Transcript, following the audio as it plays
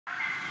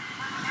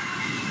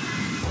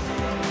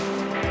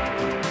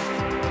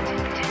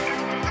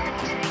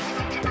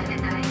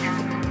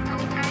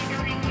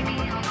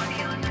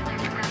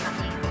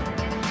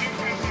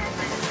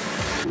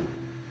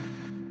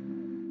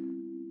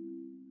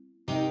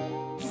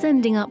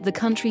Sending up the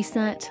country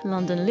set,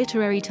 London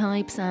literary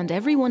types and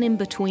everyone in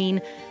between,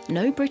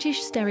 no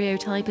British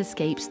stereotype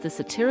escapes the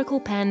satirical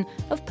pen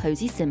of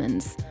Posy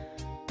Simmonds.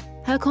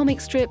 Her comic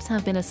strips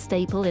have been a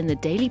staple in the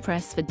daily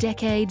press for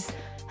decades.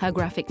 Her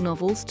graphic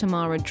novels,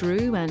 Tamara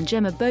Drewe and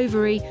Gemma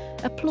Bovery,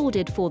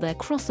 applauded for their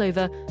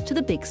crossover to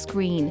the big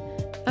screen.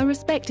 A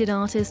respected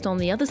artist on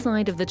the other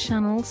side of the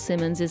channel,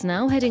 Simmonds is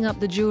now heading up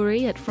the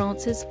jury at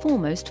France's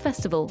foremost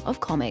festival of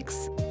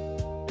comics.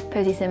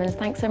 Posy Simmonds,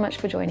 thanks so much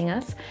for joining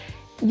us.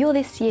 You're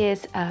this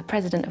year's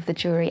president of the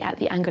jury at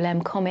the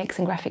Angoulême Comics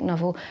and Graphic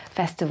Novel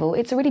Festival.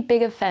 It's a really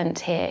big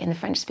event here in the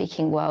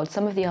French-speaking world.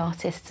 Some of the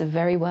artists are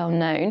very well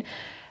known.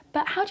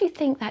 But how do you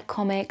think that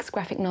comics,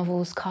 graphic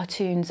novels,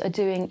 cartoons are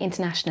doing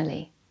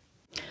internationally?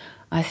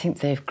 I think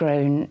they've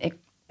grown in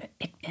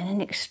an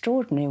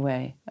extraordinary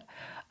way.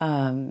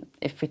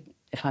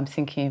 If I'm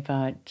thinking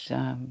about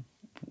the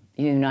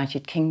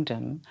United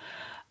Kingdom,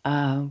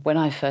 when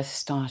I first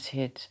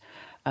started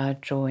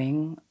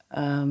drawing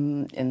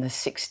in the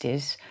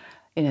 60s,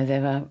 you know,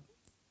 there were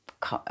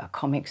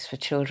comics for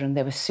children,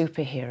 there were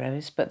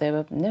superheroes, but there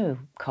were no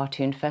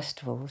cartoon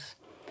festivals.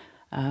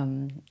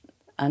 And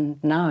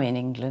now in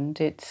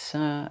England, it's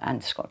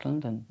and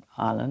Scotland and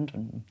Ireland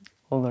and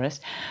all the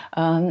rest,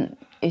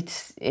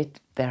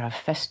 there are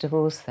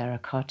festivals, there are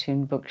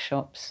cartoon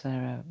bookshops, there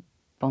are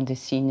bande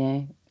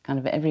dessinée, kind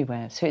of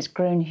everywhere. So it's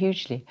grown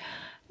hugely.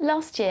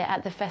 Last year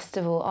at the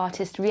festival,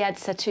 artist Riyad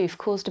Sattouf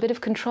caused a bit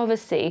of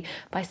controversy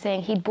by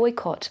saying he'd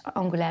boycott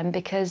Angoulême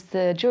because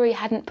the jury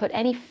hadn't put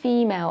any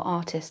female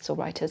artists or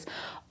writers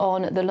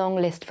on the long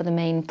list for the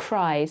main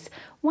prize.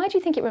 Why do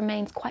you think it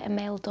remains quite a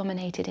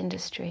male-dominated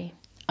industry?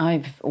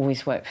 I've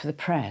always worked for the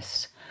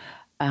press,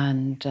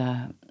 and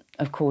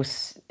of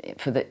course,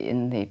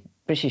 in the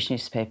British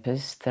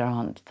newspapers, there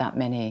aren't that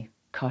many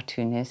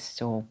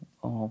cartoonists or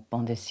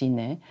bande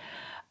dessinée,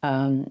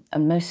 and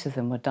most of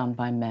them were done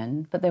by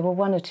men, but there were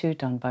one or two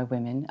done by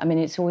women. I mean,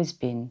 it's always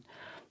been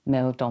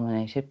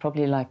male-dominated,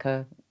 probably like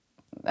a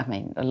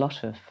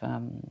lot of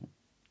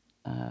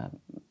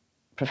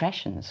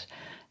professions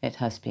it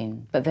has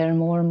been, but there are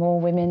more and more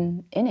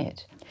women in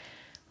it.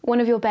 One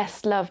of your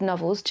best-loved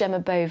novels, Gemma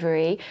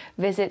Bovery,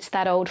 visits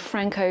that old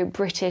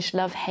Franco-British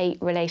love-hate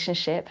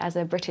relationship as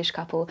a British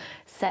couple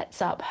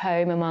sets up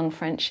home among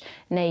French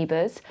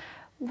neighbours.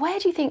 Where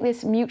do you think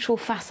this mutual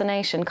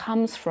fascination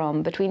comes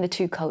from between the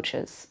two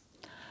cultures?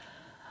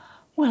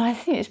 Well, I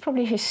think it's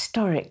probably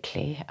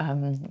historically.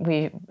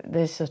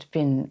 There's sort of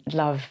been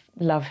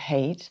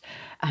love-hate,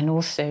 and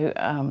also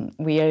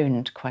we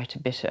owned quite a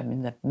bit. I mean,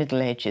 in the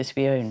Middle Ages,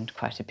 we owned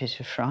quite a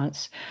bit of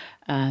France,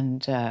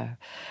 and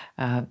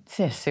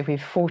so we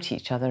fought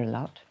each other a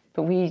lot.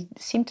 But we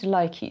seem to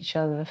like each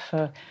other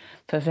for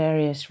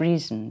various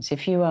reasons.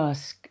 If you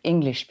ask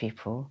English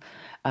people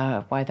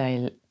why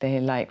they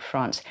like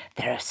France,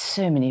 there are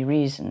so many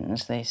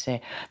reasons. They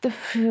say the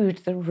food,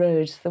 the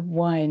roads, the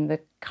wine, the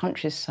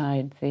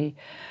countryside,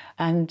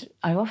 and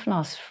I often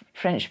ask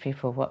French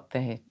people what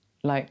they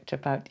liked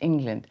about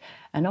England,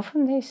 and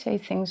often they say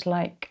things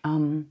like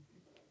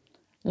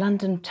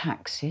London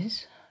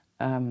taxis,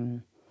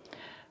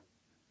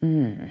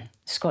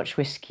 Scotch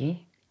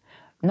whisky,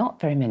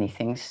 not very many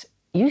things.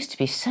 Used to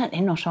be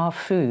certainly not our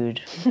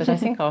food, but I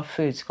think our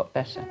food's got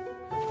better.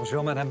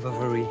 Bonjour, Madame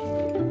Bovery.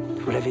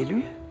 Vous l'avez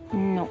lu?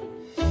 No.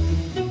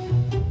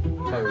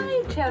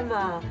 Hi,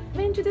 Gemma. Let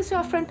me introduce you to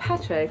our friend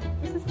Patrick.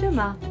 This is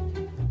Gemma.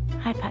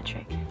 Hi,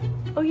 Patrick.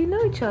 Oh, you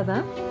know each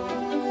other?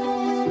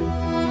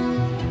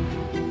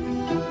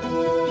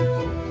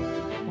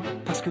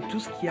 Parce que tout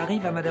ce qui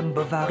arrive à Madame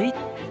Bovary,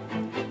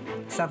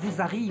 ça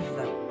vous arrive.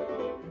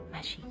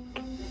 Magique.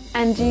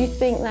 And do you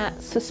think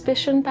that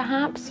suspicion,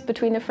 perhaps,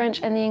 between the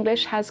French and the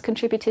English has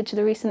contributed to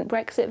the recent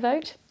Brexit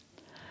vote?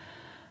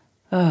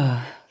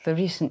 Oh, the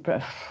recent...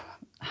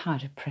 How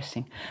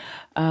depressing.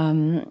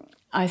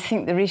 I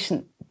think the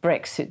recent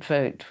Brexit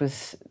vote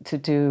was to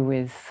do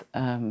with...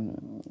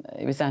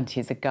 it was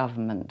anti the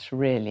government,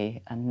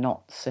 really, and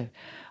not so...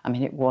 I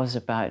mean, it was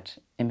about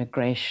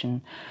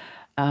immigration.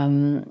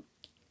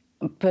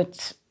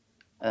 But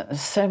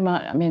so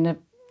much... I mean,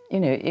 you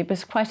know, it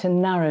was quite a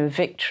narrow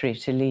victory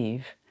to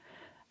leave.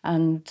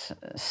 And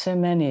so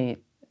many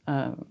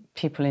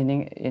people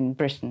in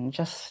Britain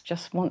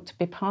just want to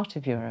be part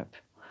of Europe.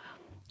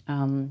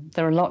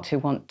 There are a lot who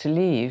want to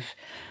leave,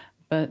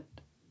 but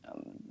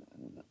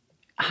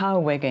how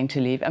we're going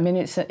to leave, I mean,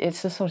 it's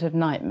a sort of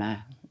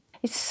nightmare.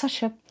 It's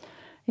such a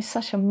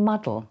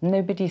muddle.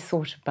 Nobody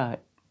thought about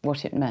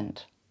what it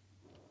meant.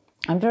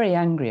 I'm very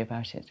angry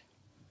about it.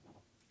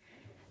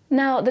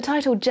 Now, the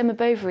title Gemma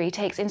Bovery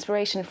takes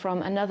inspiration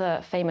from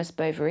another famous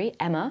Bovary,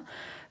 Emma.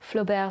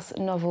 Flaubert's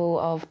novel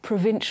of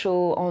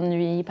provincial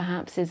ennui,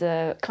 perhaps, is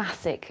a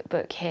classic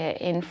book here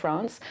in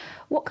France.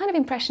 What kind of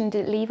impression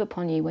did it leave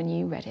upon you when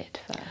you read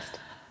it first?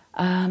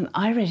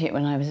 I read it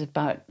when I was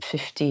about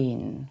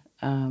 15,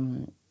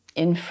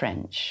 in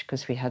French,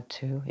 because we had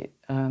to,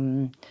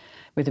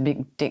 with a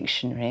big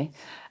dictionary.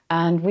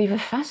 And we were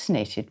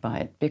fascinated by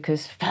it,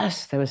 because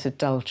first there was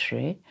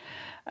adultery,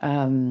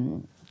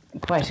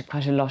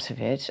 quite a lot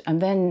of it,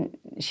 and then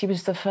she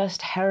was the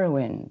first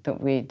heroine that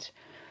we'd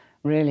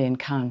really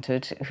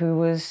encountered who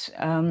was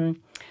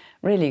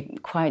really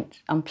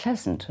quite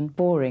unpleasant and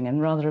boring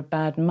and rather a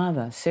bad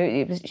mother. So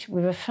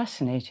we were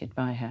fascinated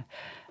by her.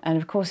 And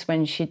of course,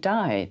 when she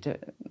died,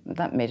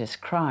 that made us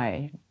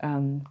cry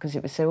because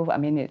it was so, I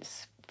mean,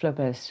 it's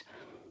Flaubert's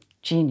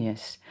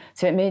genius.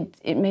 So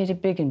it made a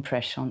big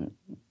impression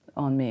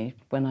on me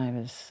when I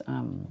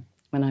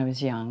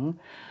was young.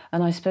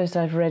 And I suppose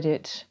I've read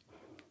it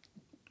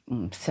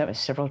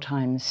several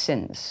times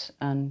since.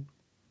 And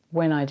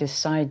when I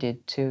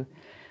decided to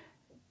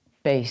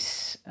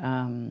base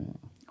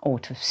or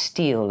to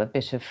steal a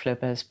bit of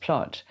Flaubert's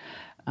plot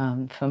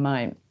for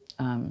my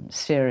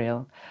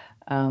serial,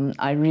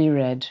 I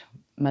reread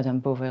Madame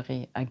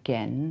Bovary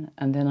again,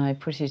 and then I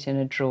put it in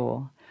a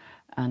drawer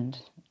and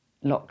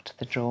locked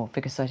the drawer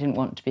because I didn't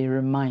want to be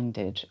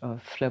reminded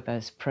of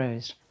Flaubert's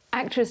prose.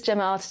 Actress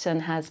Gemma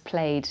Arterton has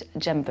played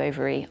Gemma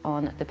Bovery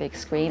on the big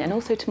screen, and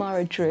also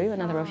Tamara Drewe,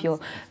 another of your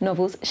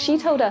novels. She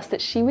told us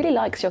that she really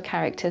likes your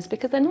characters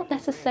because they're not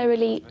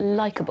necessarily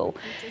likeable.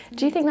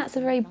 Do you think that's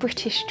a very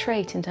British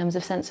trait in terms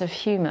of sense of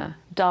humour,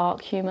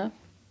 dark humour?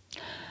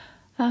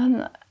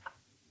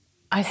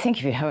 I think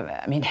if you have,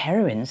 I mean,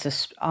 heroines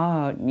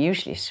are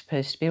usually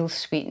supposed to be all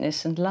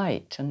sweetness and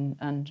light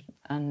and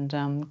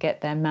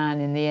get their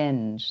man in the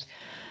end.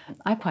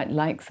 I quite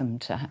like them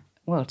to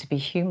be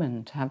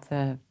human, to have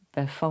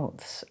their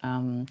faults,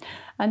 and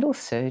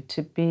also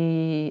to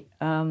be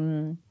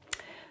bound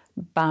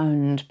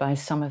by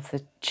some of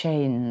the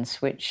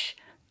chains which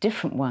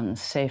different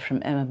ones, say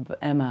from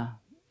Emma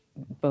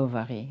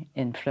Bovary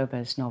in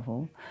Flaubert's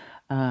novel,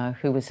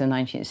 who was a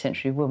 19th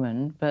century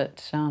woman,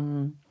 but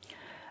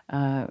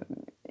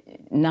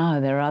now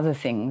there are other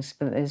things,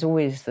 but there's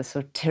always the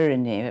sort of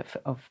tyranny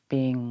of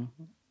being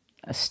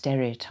a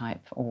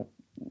stereotype or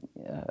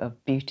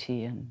of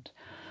beauty and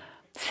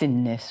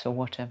thinness or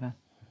whatever.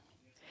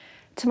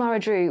 Tamara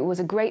Drewe was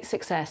a great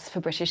success for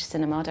British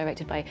cinema,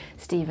 directed by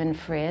Stephen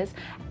Frears.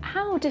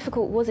 How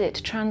difficult was it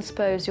to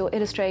transpose your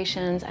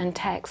illustrations and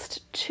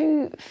text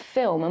to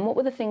film, and what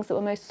were the things that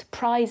were most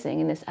surprising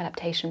in this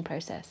adaptation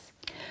process?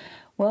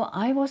 Well,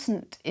 I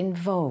wasn't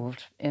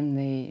involved in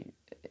the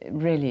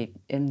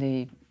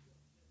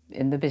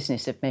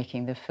business of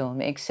making the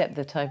film, except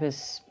that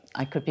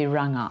I could be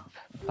rung up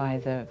by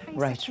the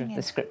writer of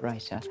the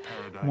scriptwriter,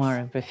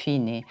 Moira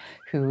Buffini,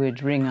 who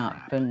would ring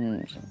up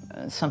and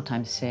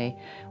sometimes say,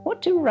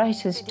 "What do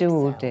writers do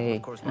all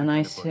day?" And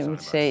I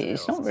would say,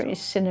 "It's not very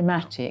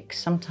cinematic.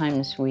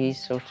 Sometimes we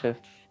sort of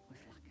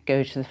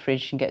go to the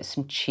fridge and get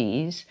some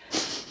cheese,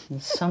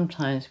 and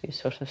sometimes we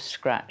sort of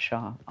scratch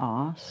our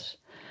arse,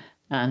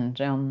 and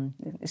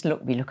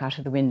we look out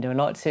of the window a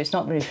lot, so it's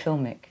not very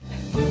filmic."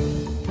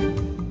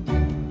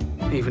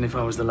 Even if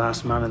I was the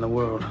last man in the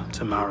world,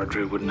 Tamara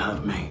Drewe wouldn't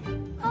have me.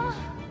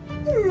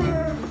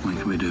 When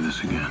can we do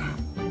this again?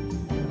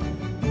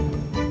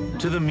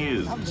 To the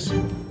muse.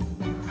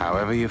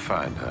 However you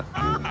find her.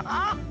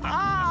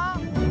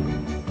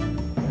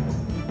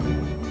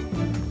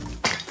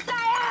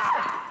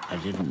 I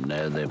didn't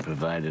know they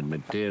provided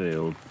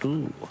material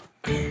too.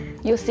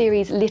 Your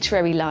series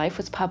Literary Life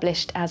was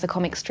published as a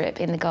comic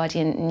strip in the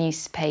Guardian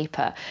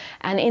newspaper,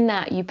 and in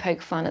that you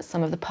poke fun at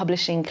some of the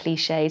publishing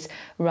cliches: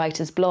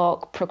 writer's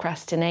block,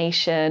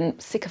 procrastination,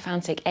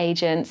 sycophantic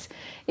agents.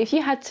 If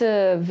you had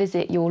to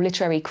visit your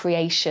literary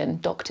creation,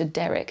 Dr.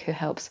 Derek, who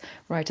helps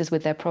writers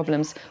with their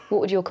problems, what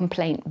would your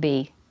complaint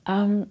be?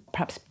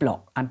 Perhaps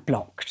I'm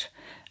blocked,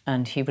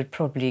 and he would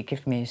probably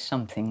give me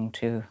something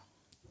to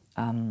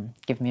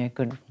give me a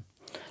good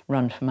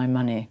run for my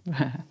money.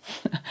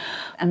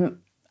 And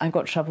I've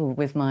got trouble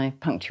with my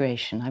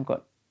punctuation. I've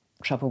got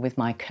trouble with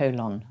my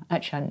colon.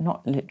 Actually,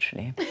 not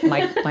literally.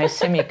 My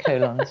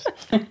semicolons.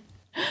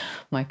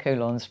 My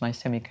colons, my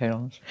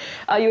semicolons.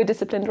 Are you a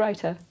disciplined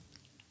writer?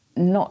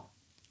 Not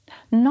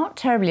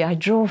terribly. I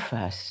draw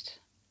first,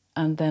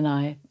 and then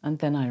I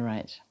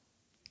write.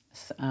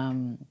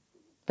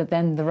 But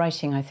then the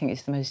writing, I think,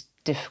 is the most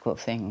difficult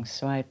thing.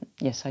 So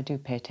yes, I do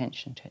pay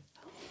attention to it.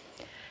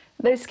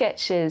 Those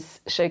sketches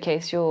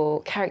showcase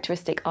your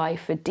characteristic eye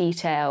for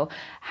detail,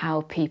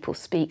 how people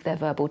speak, their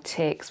verbal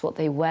tics, what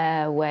they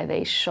wear, where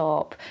they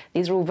shop.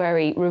 These are all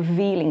very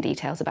revealing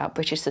details about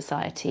British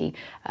society,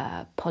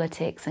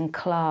 politics and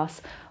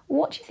class.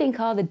 What do you think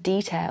are the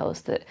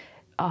details that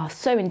are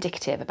so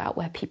indicative about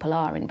where people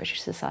are in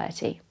British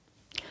society?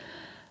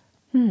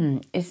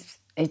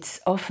 It's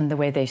often the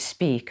way they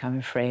speak, I'm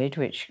afraid,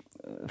 which,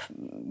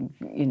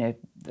 you know,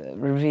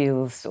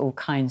 reveals all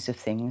kinds of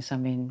things. I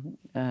mean,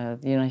 the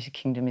United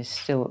Kingdom is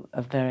still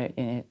a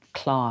very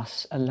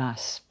class,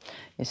 alas,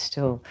 is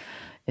still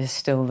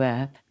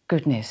there.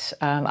 Goodness,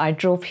 I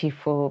draw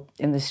people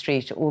in the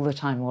street all the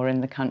time, or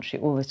in the country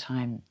all the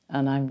time,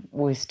 and I'm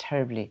always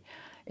terribly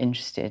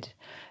interested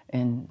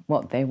in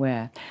what they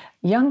wear.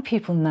 Young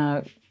people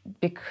now,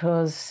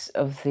 because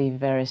of the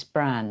various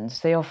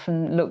brands, they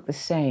often look the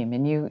same,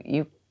 and you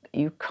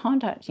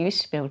can't actually, you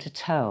used to be able to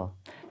tell,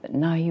 but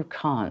now you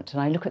can't.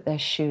 And I look at their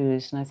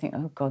shoes and I think,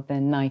 oh God,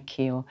 they're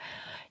Nike, or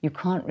you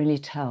can't really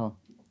tell.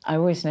 I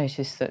always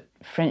notice that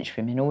French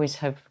women always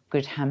have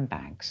good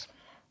handbags,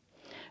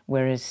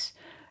 whereas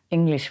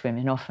English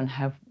women often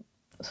have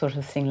sort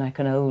of thing like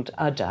an old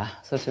udder,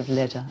 sort of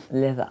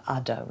leather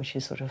udder, which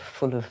is sort of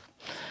full of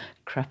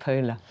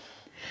crapola.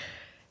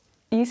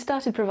 You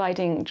started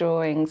providing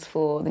drawings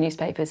for the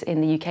newspapers in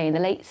the UK in the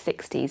late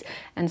 60s,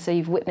 and so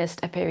you've witnessed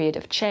a period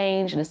of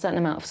change and a certain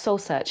amount of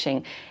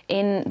soul-searching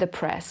in the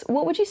press.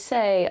 What would you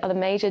say are the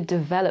major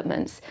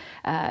developments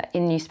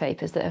in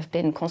newspapers that have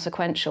been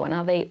consequential, and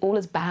are they all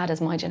as bad as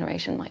my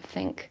generation might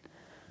think?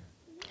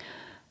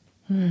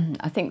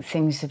 I think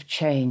things have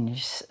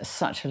changed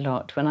such a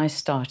lot. When I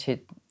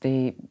started,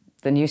 the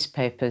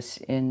newspapers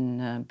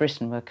in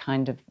Britain were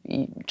kind of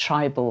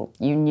tribal.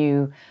 You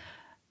knew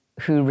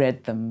who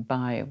read them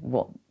by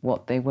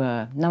what they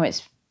were. Now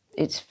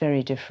it's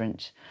very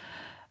different,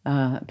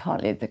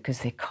 partly because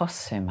they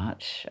cost so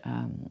much,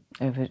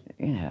 over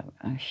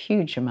a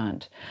huge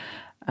amount.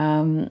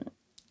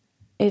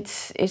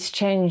 It's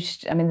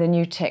changed. I mean, the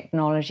new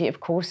technology,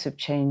 of course, have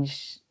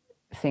changed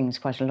things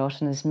quite a lot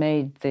and has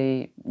made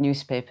the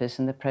newspapers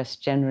and the press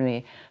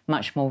generally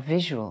much more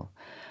visual.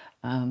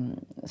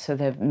 So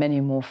there are many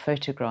more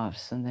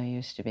photographs than there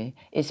used to be.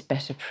 It's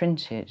better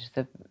printed.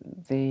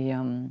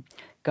 The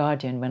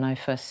Guardian, when I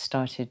first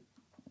started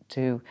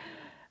to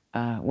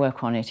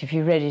work on it, if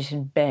you read it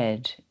in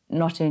bed,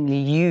 not only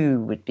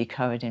you would be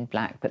covered in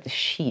black, but the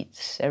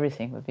sheets,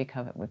 everything would be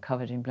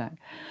covered in black.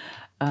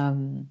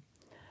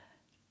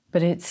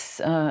 But it's,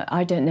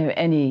 I don't know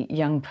any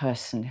young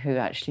person who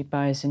actually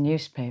buys a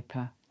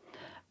newspaper.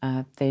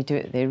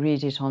 They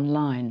read it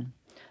online.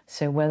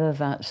 So whether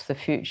that's the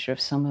future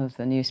of some of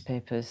the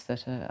newspapers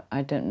that are,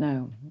 I don't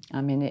know.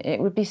 I mean,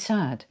 it would be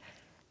sad.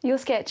 Your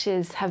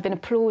sketches have been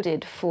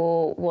applauded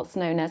for what's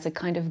known as a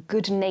kind of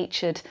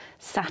good-natured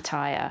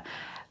satire.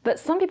 But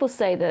some people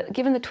say that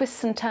given the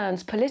twists and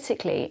turns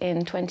politically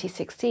in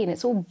 2016,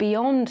 it's all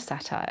beyond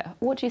satire.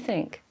 What do you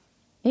think?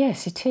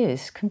 Yes, it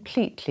is,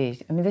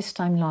 completely. I mean, this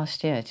time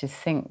last year, to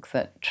think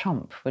that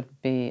Trump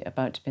would be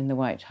about to be in the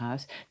White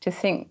House, to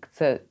think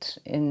that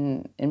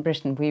in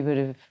Britain we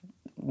were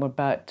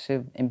about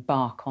to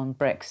embark on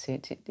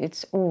Brexit,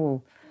 it's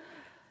all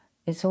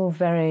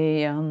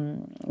very,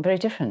 very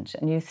different.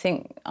 And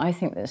I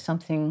think that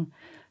something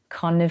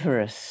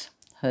carnivorous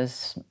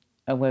has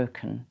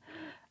awoken.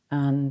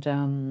 And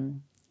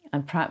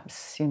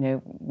perhaps,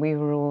 we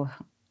were all,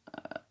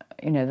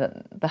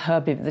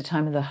 the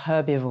time of the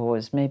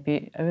herbivores may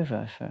be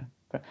over for,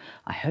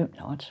 I hope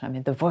not. I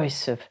mean, the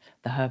voice of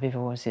the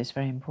herbivores is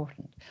very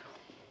important.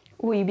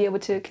 Will you be able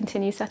to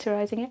continue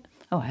satirising it?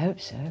 Oh, I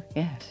hope so,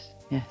 yes,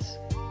 yes.